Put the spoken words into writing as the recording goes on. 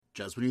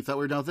Just when you thought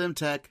we were done with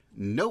MTech,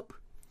 nope.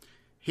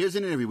 Here's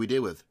an interview we did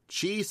with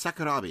Chi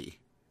Sakuraba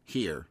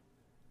here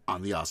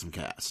on the Awesome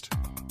Cast.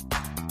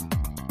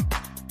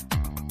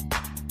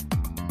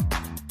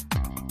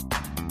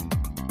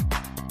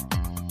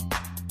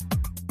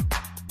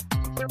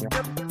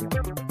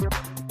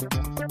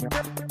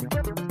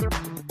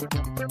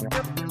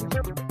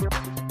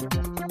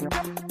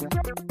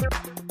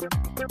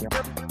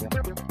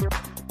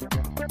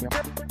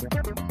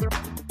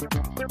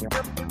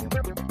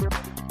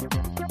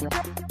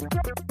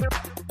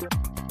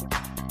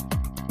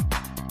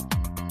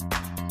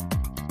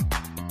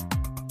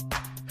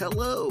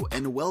 Hello,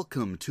 and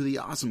welcome to the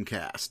Awesome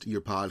Cast,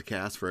 your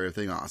podcast for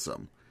everything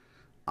awesome.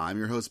 I'm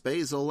your host,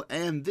 Basil,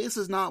 and this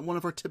is not one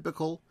of our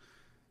typical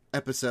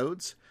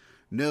episodes.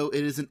 No,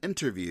 it is an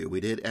interview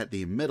we did at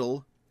the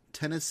Middle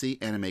Tennessee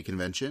Anime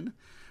Convention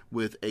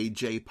with a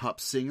J-pop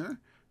singer,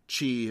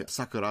 Chi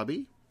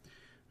Sakuraba,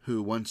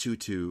 who wants you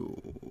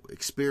to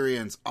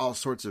experience all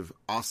sorts of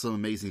awesome,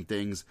 amazing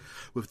things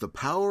with the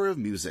power of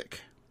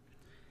music.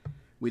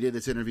 We did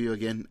this interview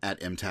again at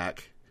MTAC.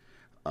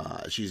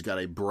 She's got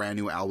a brand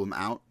new album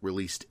out,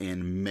 released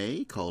in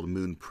May, called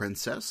Moon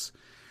Princess.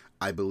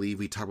 I believe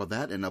we talk about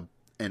that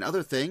and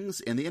other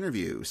things in the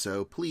interview,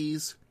 so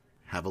please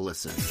have a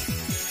listen.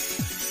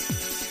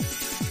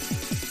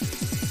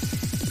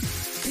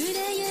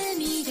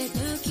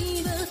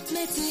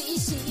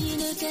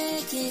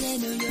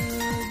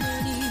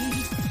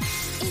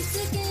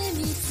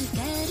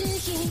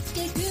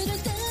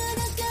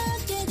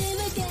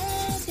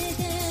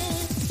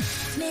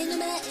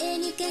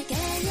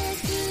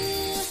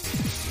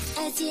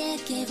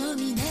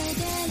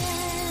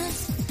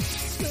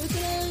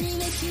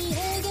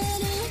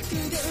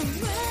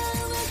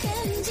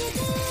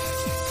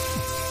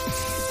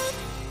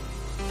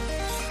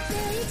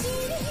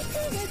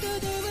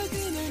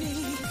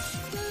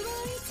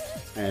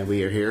 And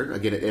we are here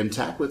again at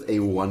MTAC with a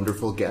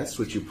wonderful guest.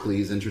 Would you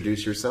please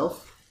introduce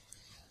yourself?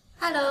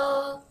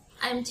 Hello,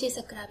 I'm Chi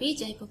Sakuraba,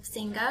 J-pop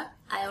singer.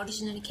 I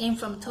originally came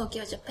from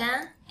Tokyo,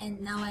 Japan,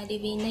 and now I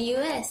live in the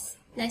US.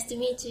 Nice to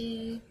meet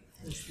you.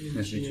 Nice to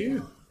meet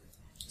you.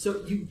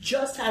 So you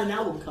just had an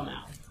album come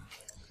out.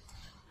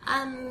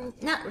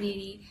 Not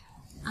really.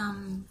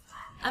 I'm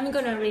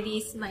gonna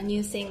release my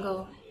new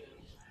single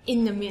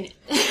in a minute.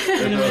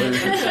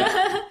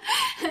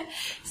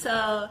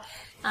 So,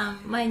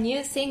 my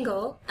new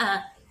single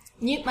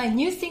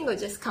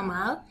just come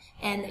out,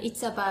 and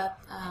it's about,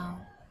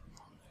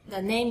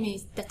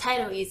 the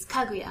title is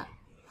Kaguya,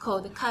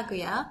 called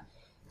Kaguya,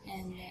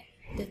 and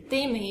the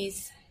theme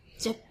is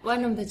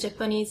one of the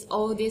Japanese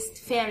oldest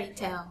fairy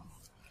tale.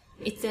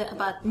 It's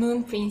about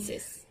Moon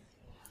Princess.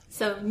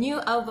 So new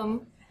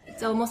album,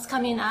 it's almost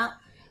coming out,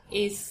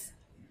 is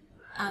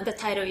the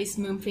title is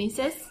Moon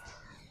Princess,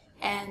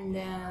 and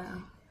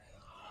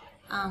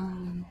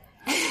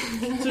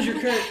So is your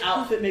current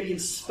outfit maybe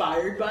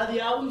inspired by the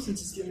album,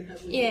 since it's given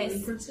has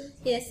Moon Princess?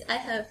 Yes, I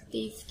have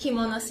these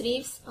kimono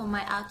sleeves on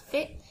my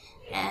outfit,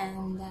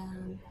 and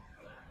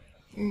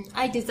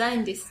I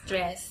designed this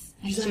dress.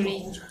 You designed the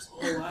whole dress?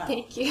 Oh, wow.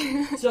 Thank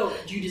you. So,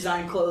 do you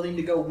design clothing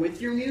to go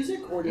with your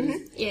music, or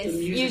does Yes, the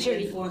music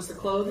usually influence the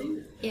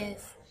clothing?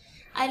 Yes.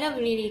 I love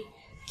really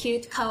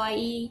cute,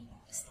 kawaii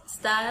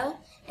style,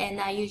 and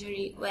I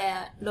usually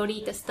wear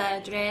Lolita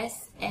style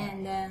dress,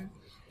 and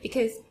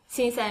because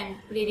since I'm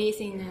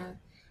releasing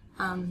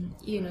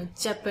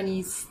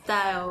Japanese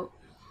style,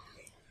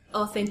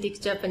 authentic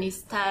Japanese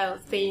style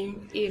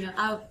theme,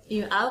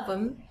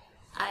 album,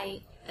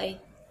 I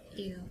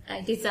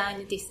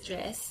designed this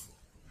dress,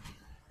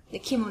 the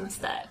kimono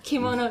style,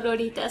 kimono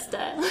Lolita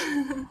style.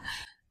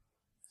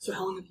 So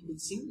how long have you been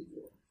singing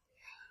for?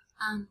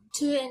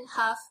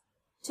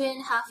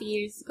 2.5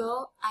 years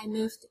ago, I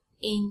moved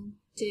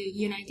into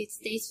United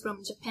States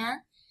from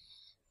Japan,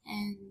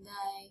 and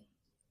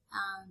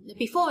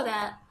before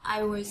that,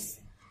 I was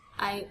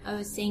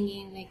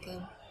singing like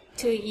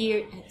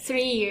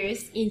 3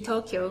 years in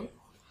Tokyo,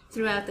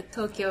 throughout the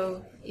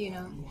Tokyo,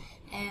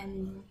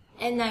 and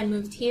I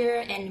moved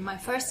here, and my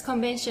first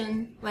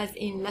convention was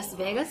in Las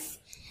Vegas,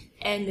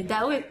 and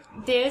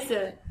there's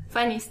a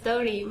funny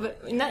story, but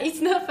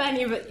it's not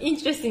funny, but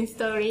interesting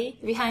story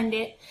behind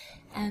it.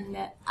 And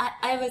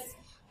I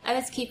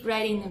was keep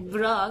writing a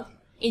blog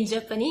in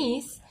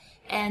Japanese,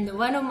 and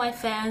one of my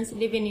fans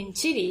living in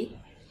Chile,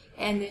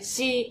 and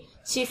she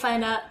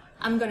found out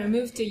I'm gonna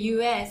move to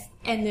US,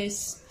 and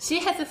she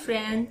has a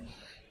friend.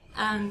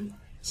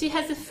 She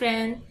has a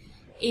friend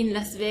in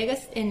Las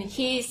Vegas, and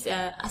he's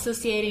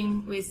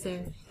associating with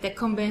the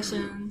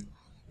convention,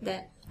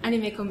 the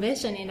anime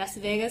convention in Las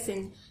Vegas,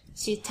 and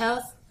she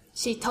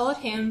told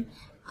him,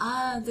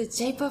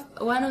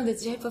 one of the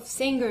J-pop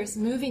singers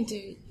moving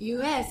to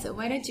US, so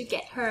why don't you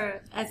get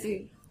her as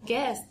a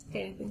guest,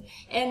 kind of thing.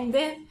 And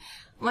then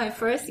my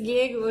first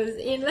gig was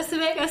in Las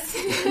Vegas.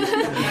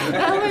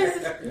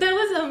 that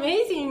was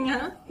amazing,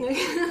 huh?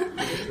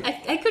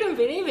 I couldn't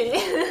believe it.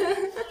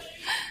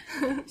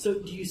 So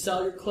do you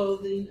sell your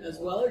clothing as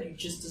well, or do you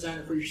just design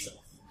it for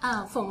yourself?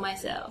 For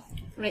myself,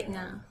 right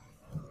now.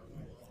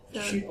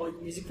 So, shoot all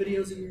your music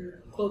videos in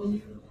your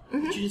clothing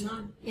that you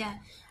design? yeah,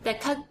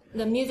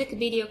 the music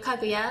video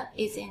Kaguya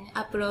is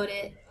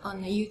uploaded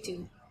on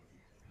YouTube,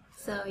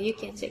 so you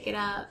can check it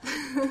out.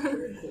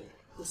 Very cool.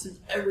 We'll send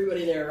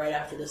everybody there right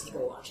after this to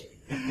go watch it.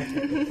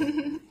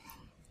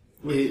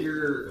 With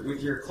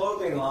your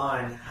clothing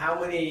line, how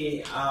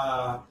many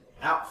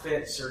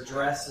outfits or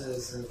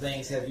dresses and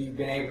things have you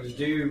been able to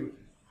do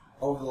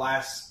over the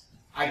last,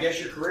 I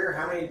guess, your career?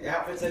 How many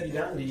outfits have you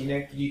done? Do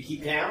you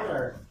keep count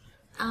or?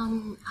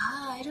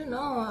 I don't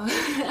know.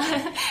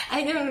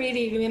 I don't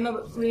really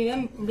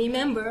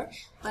remember,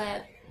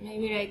 but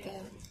maybe like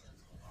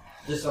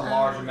Just a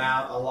large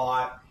amount, a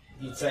lot.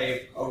 You'd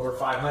say over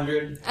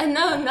 500?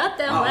 no, not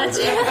that much.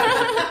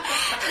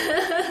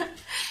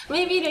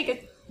 Maybe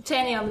like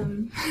 20 of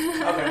them.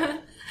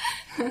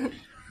 Okay.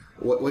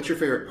 What's your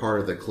favorite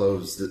part of the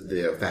clothes,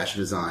 the fashion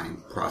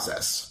design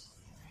process?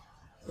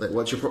 Like,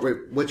 what's your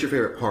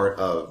favorite part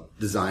of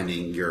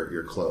designing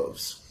your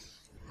clothes?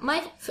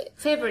 My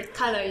favorite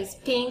color is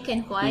pink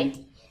and white,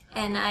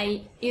 and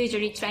I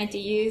usually try to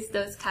use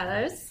those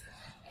colors.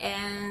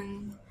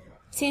 And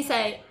since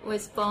I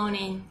was born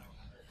in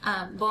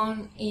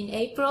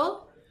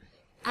April,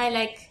 I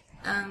like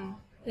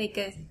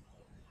a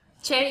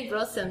cherry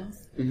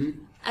blossoms. Mm-hmm.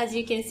 As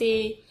you can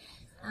see,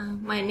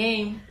 my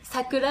name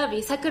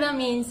Sakurabi. Sakura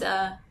means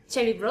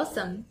cherry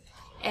blossom,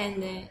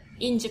 and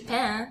in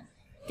Japan,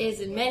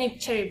 there's many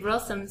cherry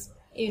blossoms.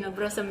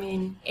 Blossom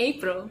in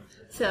April.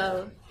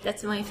 So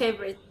that's my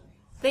favorite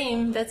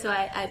theme. That's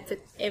why I put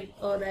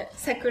all the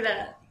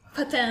sakura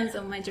patterns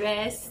on my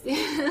dress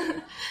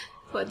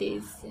for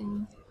this.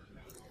 And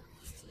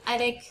I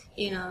like,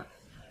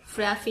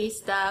 fluffy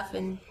stuff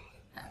and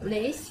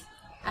lace.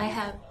 I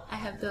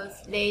have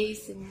those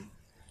lace and,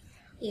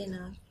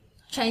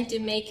 trying to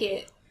make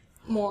it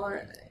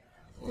more,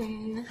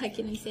 how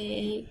can I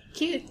say,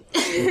 cute.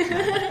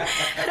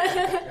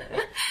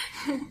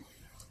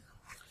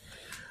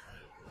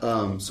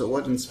 So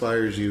what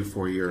inspires you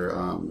for your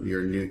own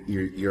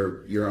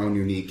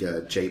unique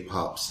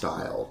J-pop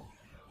style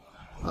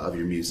of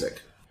your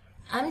music?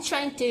 I'm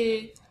trying to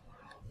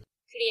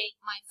create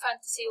my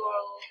fantasy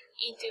world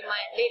into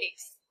my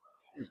lyrics.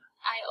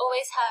 I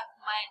always have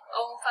my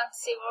own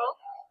fantasy world,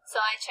 so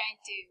I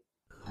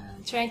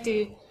trying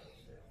to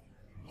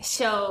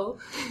show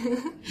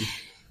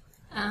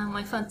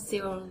my fantasy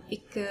world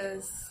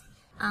because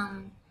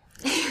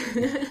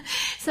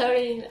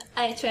sorry,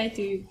 I try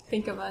to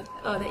think about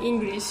all the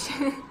English.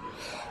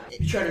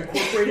 You try to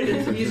incorporate it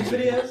into music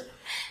videos?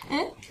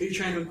 Are you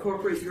trying to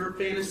incorporate your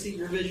fantasy,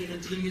 your vision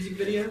into the music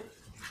video?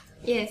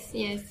 Yes.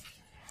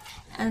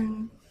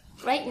 And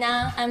right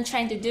now, I'm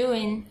trying to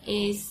doing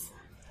is,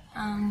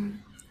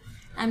 I'm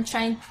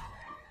trying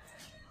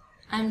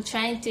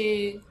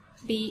to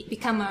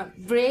become a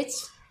bridge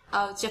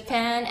of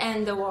Japan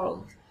and the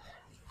world.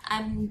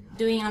 I'm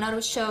doing a lot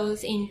of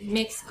shows in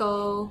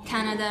Mexico,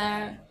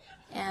 Canada,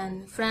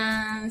 and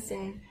France,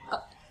 and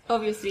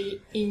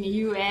obviously in the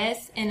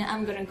US. And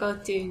I'm gonna go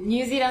to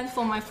New Zealand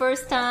for my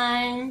first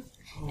time,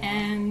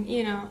 and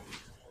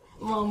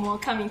more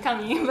coming.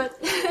 But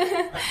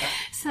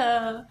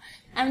so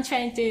I'm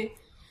trying to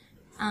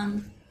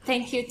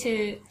thank you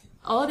to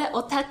all the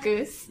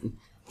otakus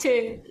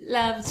to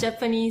love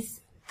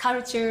Japanese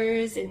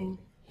cultures and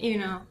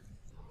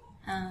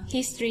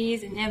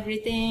histories and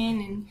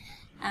everything,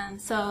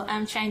 and so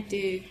I'm trying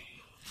to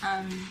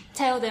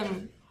tell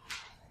them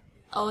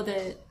all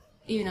the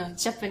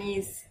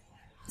Japanese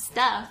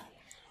stuff.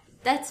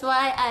 That's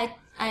why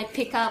I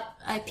picked up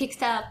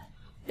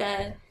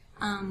the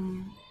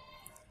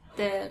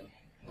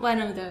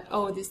one of the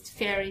oldest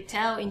fairy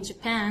tale in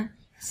Japan,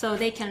 so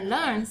they can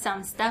learn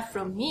some stuff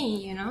from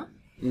me,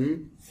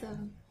 Mm-hmm. So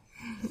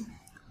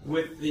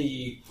With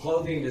the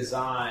clothing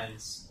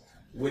designs,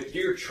 with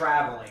your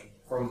traveling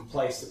from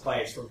place to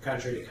place, from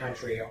country to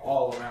country,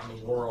 all around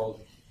the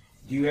world,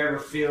 do you ever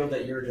feel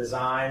that your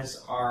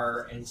designs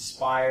are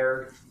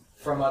inspired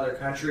from other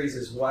countries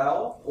as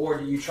well? Or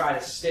do you try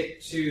to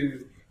stick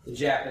to the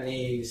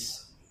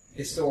Japanese,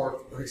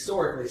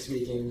 historically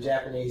speaking,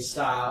 Japanese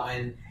style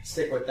and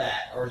stick with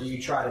that? Or do you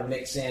try to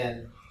mix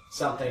in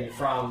something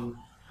from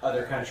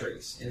other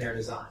countries in their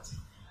designs?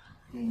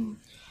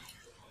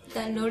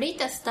 The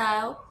Lolita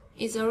style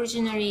is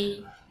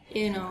originally,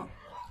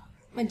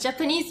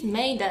 Japanese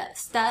made that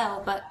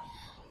style, but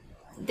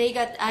they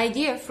got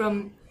idea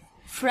from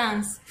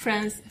France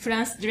dress,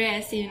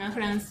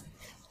 France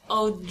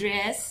old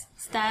dress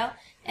style,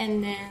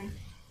 and then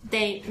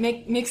they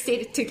mixed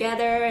it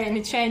together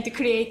and trying to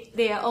create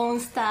their own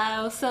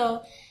style.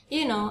 So,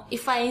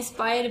 if I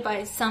inspired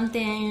by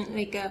something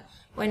like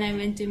when I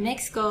went to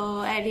Mexico,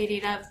 I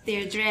really loved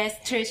their dress,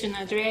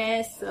 traditional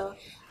dress, so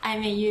I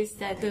may use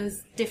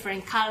those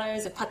different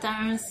colors or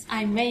patterns.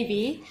 I may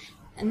be,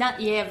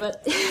 not yet,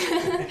 but,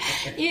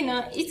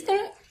 it's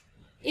gonna,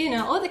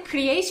 all the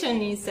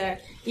creation is,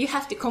 you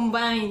have to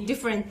combine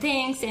different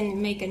things and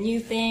make a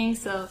new thing.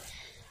 So,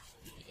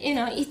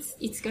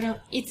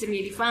 it's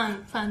really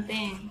fun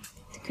thing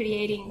to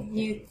creating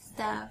new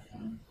stuff.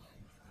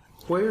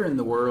 Where in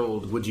the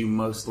world would you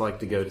most like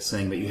to go to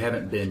sing that you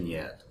haven't been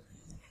yet?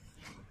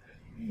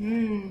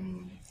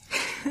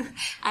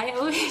 I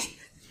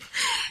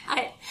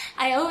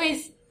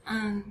always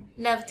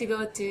love to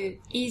go to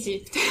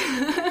Egypt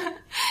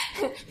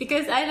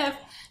because I love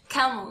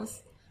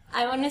camels.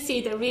 I want to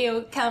see the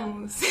real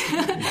camels.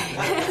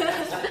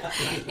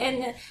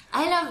 And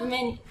I love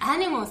many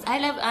animals. I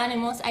love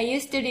animals. I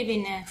used to live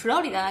in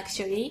Florida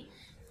actually,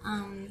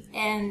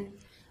 and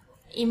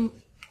in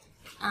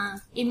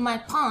my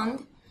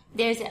pond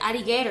there's an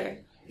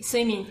alligator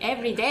swimming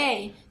every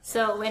day.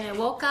 So when I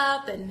woke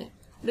up and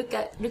look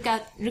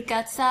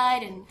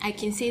outside and I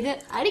can see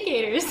the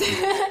alligators.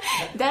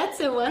 That's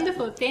a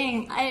wonderful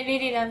thing. I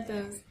really love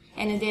those.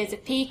 And there's the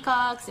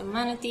peacocks and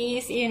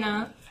manatees, you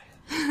know.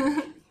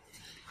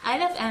 I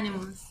love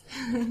animals.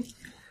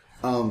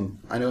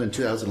 I know in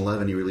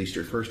 2011 you released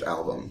your first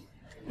album,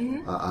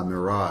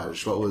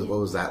 Mirage. What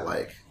was that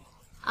like?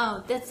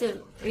 Oh, that's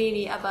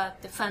really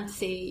about the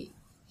fantasy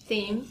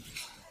theme.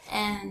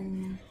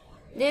 And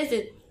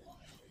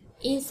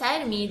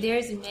inside me,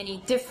 there's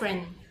many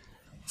different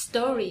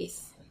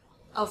stories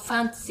of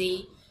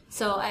fantasy.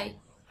 So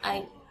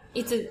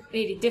it's a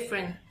really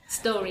different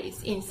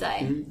stories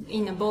inside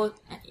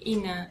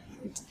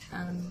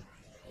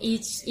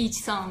each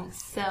song.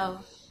 So.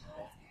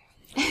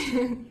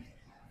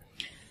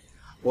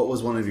 What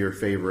was one of your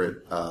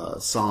favorite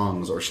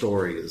songs or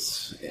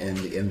stories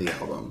in the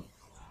album?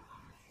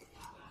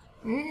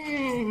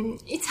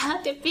 It's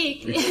hard to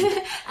pick.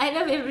 I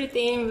love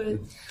everything, but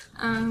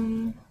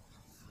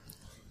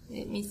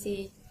let me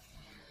see.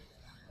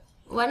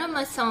 One of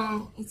my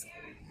songs is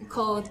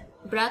called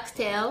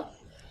Blacktail.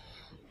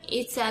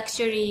 It's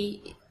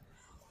actually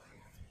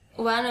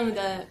one of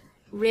the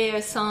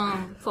rare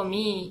songs for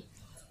me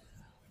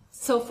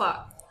so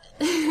far.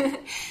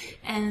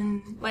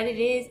 And what it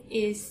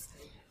is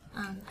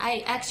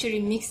I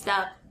actually mixed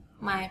up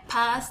my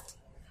past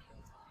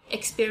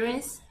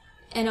experience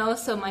and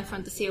also my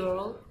fantasy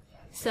world.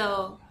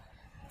 So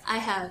I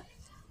have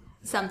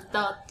some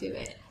thought to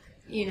it.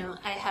 You know,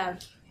 I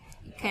have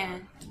kind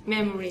of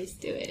memories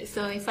to it.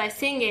 So if I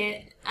sing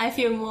it, I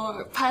feel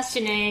more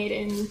passionate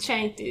and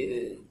trying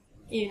to,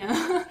 you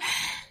know,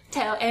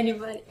 tell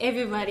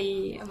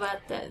everybody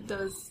about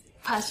those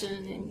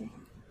passion and.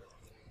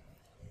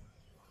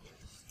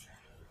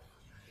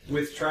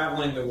 With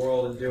traveling the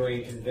world and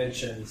doing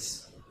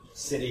conventions,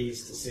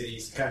 cities to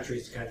cities,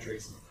 countries to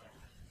countries,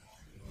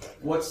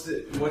 what's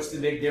the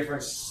big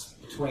difference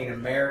between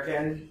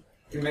American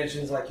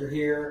conventions like you're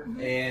here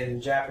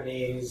and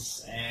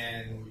Japanese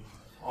and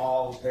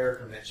all their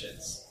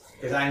conventions?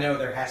 Because I know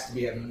there has to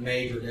be a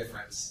major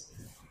difference.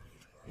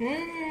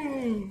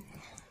 I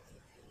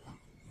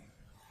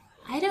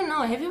don't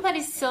know.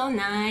 Everybody's so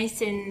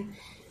nice and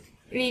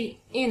really,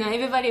 you know,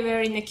 everybody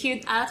wearing a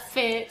cute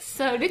outfit,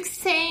 so it looks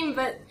same,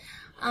 but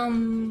let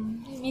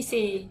me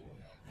see.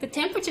 The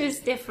temperature is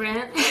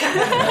different.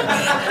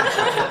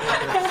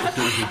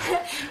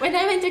 When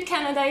I went to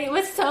Canada, it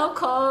was so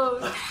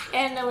cold,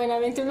 and when I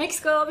went to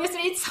Mexico,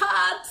 obviously it's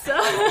hot. So,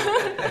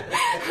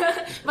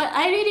 but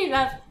I really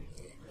love,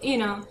 you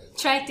know,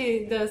 try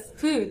to those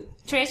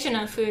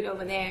traditional food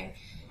over there.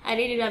 I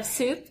really love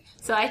soup,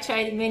 so I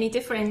tried many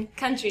different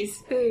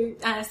countries'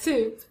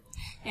 soup.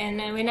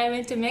 And when I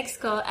went to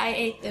Mexico, I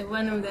ate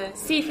one of the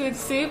seafood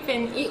soup,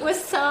 and it was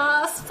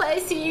so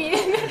spicy.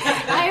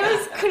 I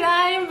was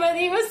crying, but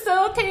it was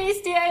so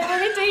tasty. I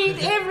wanted to eat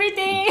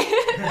everything.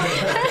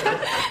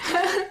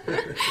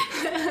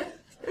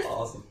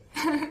 Awesome.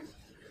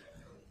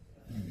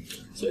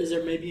 So is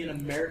there maybe an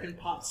American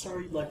pop star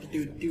you'd like to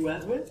do a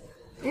duet with?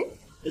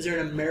 Is there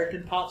an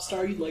American pop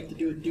star you'd like to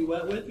do a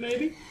duet with,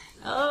 maybe?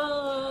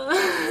 Oh.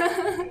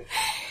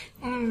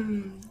 Let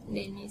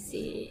me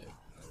see.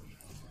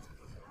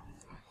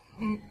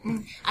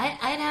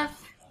 I love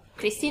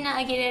Christina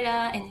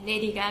Aguilera and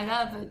Lady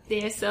Gaga, but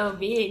they're so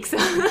big. So.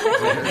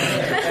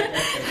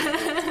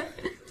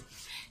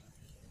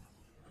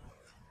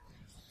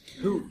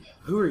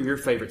 Who are your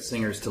favorite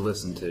singers to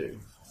listen to?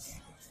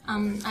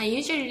 I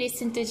usually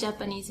listen to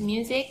Japanese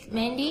music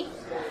mainly.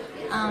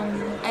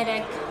 I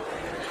like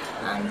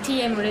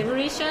TM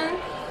Revolution,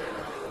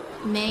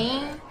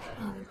 Main,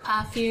 and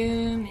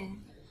Perfume, and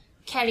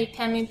Carrie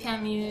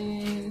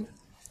Pamu.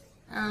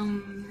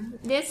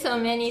 There's so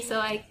many, so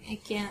I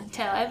can't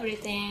tell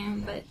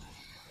everything, but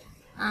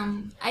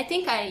I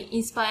think I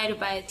inspired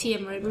by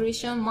TM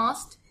Revolution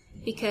most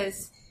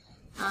because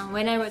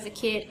when I was a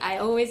kid, I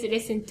always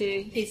listened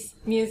to his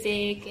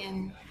music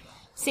and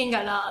sing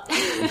a lot.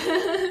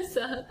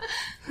 So.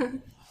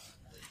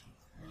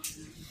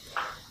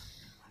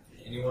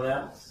 Anyone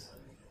else?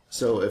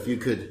 So if you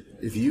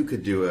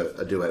could do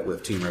a duet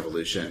with Team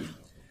Revolution,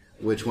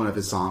 which one of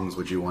his songs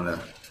would you want to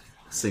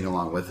sing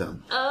along with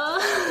him?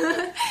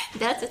 Oh,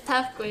 that's a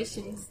tough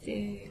question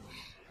too.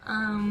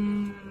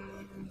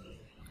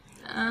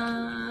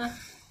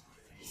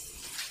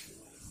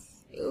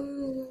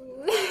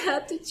 How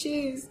to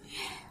choose?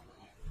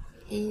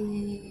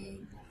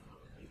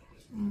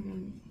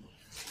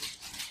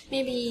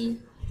 Maybe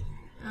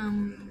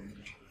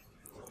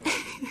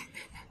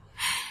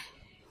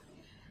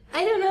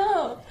I don't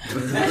know.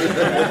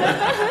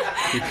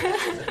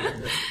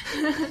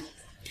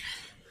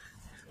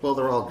 Well,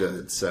 they're all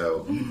good,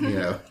 so,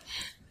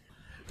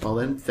 Well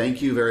then,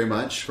 thank you very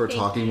much for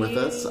talking with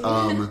us.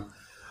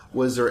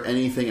 Was there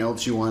anything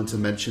else you wanted to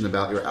mention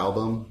about your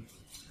album,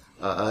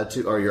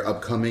 or your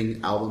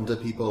upcoming album to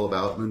people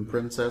about Moon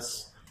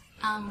Princess?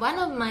 One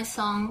of my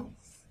songs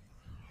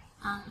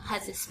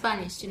has a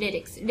Spanish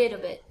lyrics, a little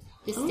bit,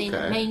 just in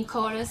the main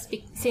chorus.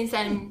 Since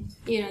I'm,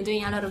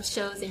 doing a lot of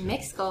shows in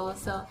Mexico,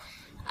 so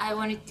I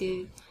wanted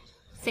to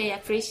say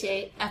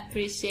appreciate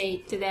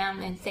to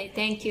them and say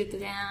thank you to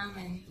them,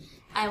 and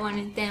I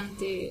wanted them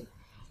to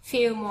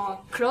feel more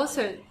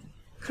closer.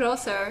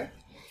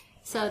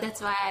 So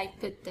that's why I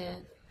put the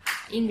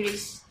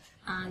English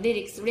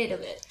lyrics a little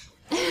bit.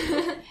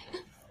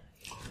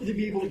 Will they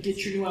be able to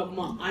get your new album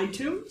on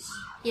iTunes?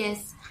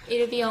 Yes,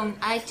 it'll be on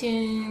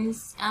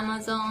iTunes,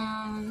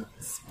 Amazon,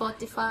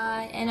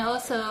 Spotify, and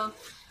also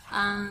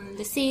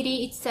the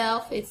CD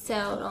itself is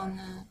sold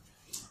on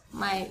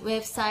my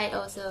website,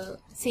 also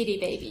CD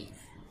Baby.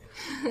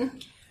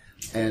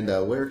 And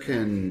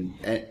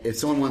if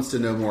someone wants to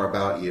know more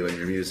about you and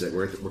your music,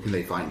 where can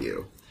they find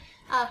you?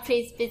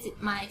 Please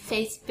visit my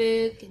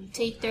Facebook and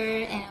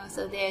Twitter, and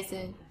also there's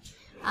a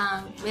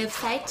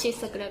website,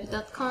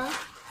 chisakurab.com.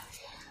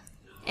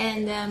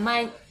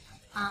 And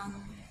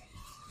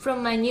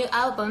from my new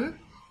album,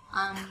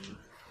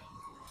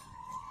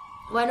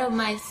 one of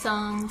my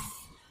songs,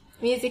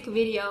 music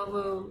video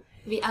will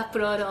be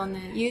uploaded on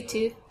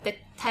YouTube. The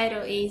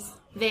title is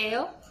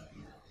Veil,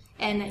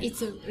 and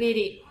it's a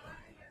really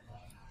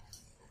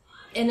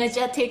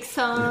energetic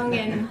song,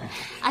 and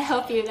I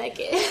hope you like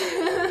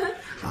it.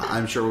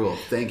 I'm sure we will.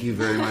 Thank you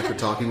very much for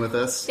talking with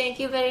us. Thank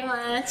you very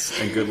much.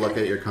 And good luck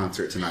at your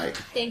concert tonight.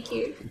 Thank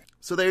you.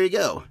 So there you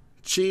go.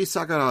 Chi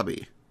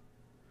Sakuraba.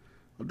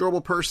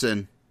 Adorable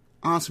person.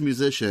 Awesome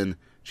musician.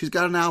 She's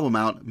got an album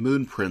out,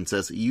 Moon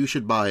Princess. You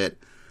should buy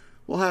it.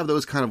 We'll have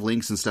those kind of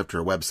links and stuff to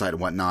her website and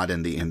whatnot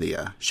in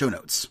the show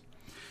notes.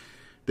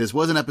 This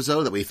was an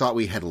episode that we thought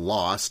we had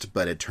lost,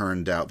 but it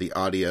turned out the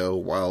audio,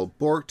 while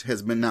borked,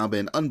 has now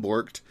been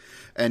unborked,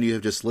 and you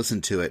have just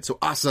listened to it. So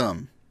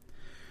awesome!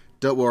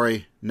 Don't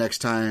worry, next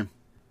time,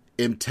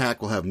 MTAC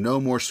will have no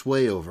more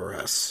sway over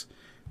us.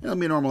 It'll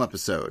be a normal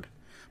episode.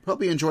 But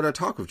hope you enjoyed our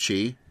talk with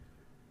Chi.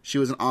 She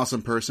was an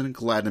awesome person.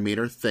 Glad to meet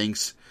her.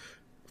 Thanks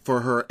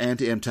for her and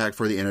to MTAC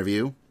for the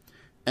interview.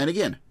 And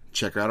again,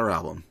 check out our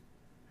album.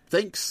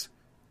 Thanks,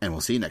 and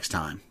we'll see you next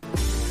time.